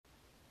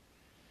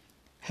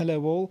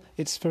Hello all,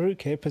 it's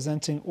Farouk here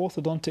presenting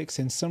Orthodontics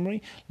in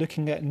Summary,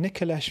 looking at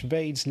Nikhilesh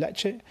Vaid's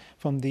lecture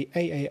from the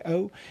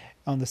AAO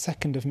on the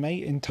 2nd of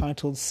May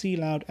entitled See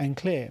Loud and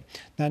Clear.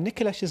 Now,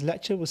 Nikhilesh's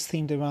lecture was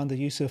themed around the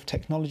use of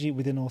technology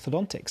within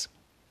orthodontics.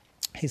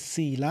 His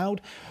See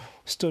Loud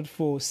stood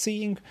for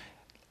seeing,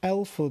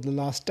 L for the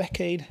last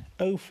decade,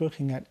 O for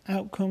looking at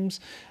outcomes,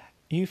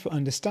 U for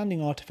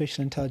understanding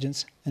artificial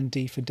intelligence, and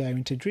D for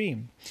daring to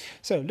dream.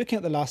 So, looking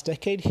at the last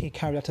decade, he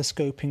carried out a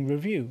scoping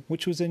review,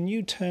 which was a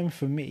new term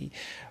for me,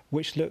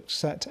 which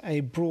looks at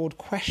a broad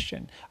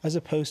question, as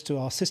opposed to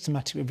our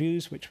systematic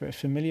reviews, which we're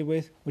familiar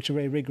with, which are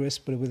very rigorous,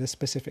 but with a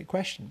specific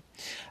question.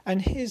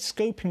 And his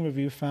scoping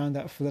review found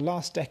that for the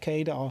last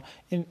decade, our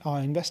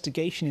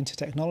investigation into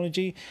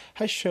technology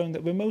has shown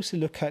that we mostly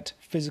look at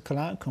physical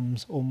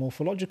outcomes or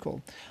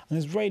morphological, and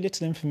there's very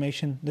little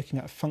information looking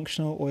at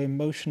functional or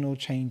emotional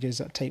changes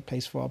that take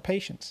place for our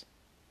patients.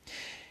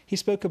 He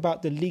spoke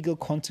about the legal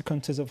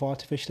consequences of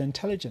artificial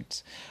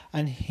intelligence,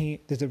 and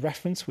there's a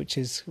reference which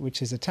is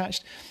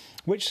attached,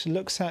 which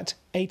looks at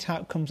 8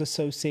 outcomes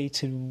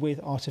associated with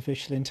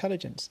artificial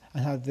intelligence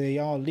and how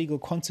there are legal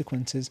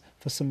consequences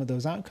for some of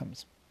those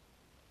outcomes.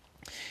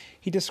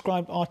 He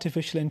described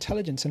artificial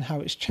intelligence and how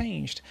it's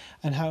changed,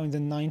 and how in the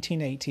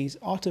 1980s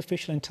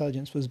artificial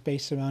intelligence was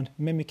based around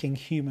mimicking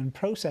human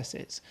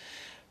processes.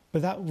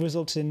 But that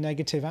resulted in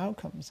negative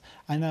outcomes,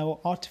 and now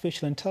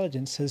artificial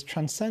intelligence has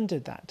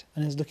transcended that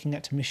and is looking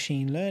at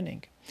machine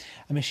learning.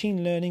 And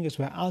machine learning is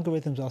where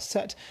algorithms are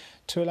set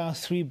to allow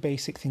 3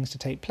 basic things to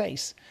take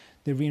place: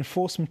 the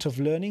reinforcement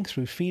of learning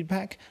through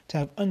feedback, to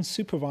have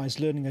unsupervised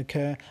learning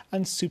occur,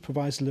 and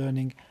supervised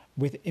learning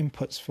with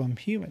inputs from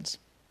humans.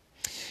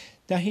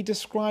 Now, he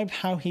described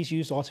how he's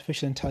used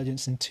artificial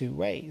intelligence in 2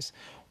 ways.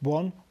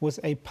 One was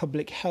a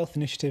public health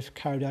initiative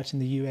carried out in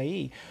the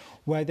UAE,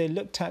 where they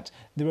looked at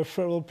the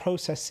referral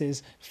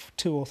processes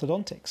to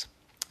orthodontics,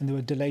 and there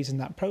were delays in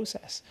that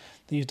process.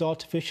 They used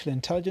artificial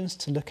intelligence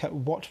to look at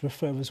what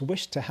referrers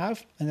wished to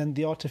have, and then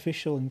the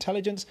artificial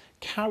intelligence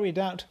carried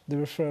out the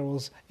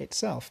referrals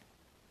itself.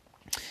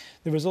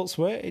 The results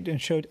were, it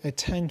showed a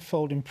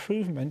 10-fold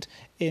improvement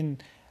in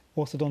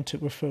orthodontic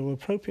referral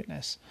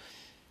appropriateness.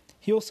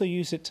 He also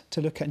used it to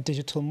look at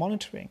digital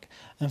monitoring,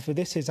 and for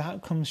this his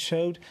outcomes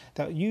showed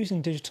that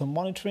using digital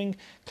monitoring,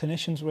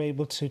 clinicians were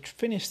able to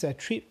finish their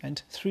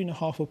treatment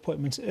 3.5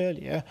 appointments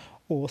earlier,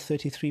 or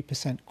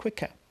 33%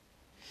 quicker.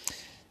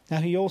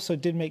 Now, he also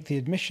did make the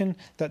admission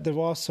that there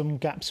are some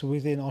gaps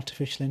within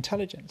artificial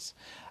intelligence,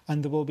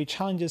 and there will be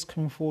challenges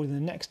coming forward in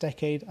the next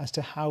decade as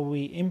to how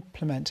we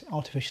implement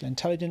artificial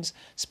intelligence,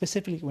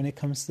 specifically when it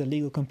comes to the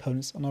legal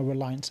components and our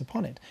reliance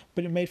upon it.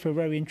 But it made for a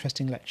very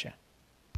interesting lecture.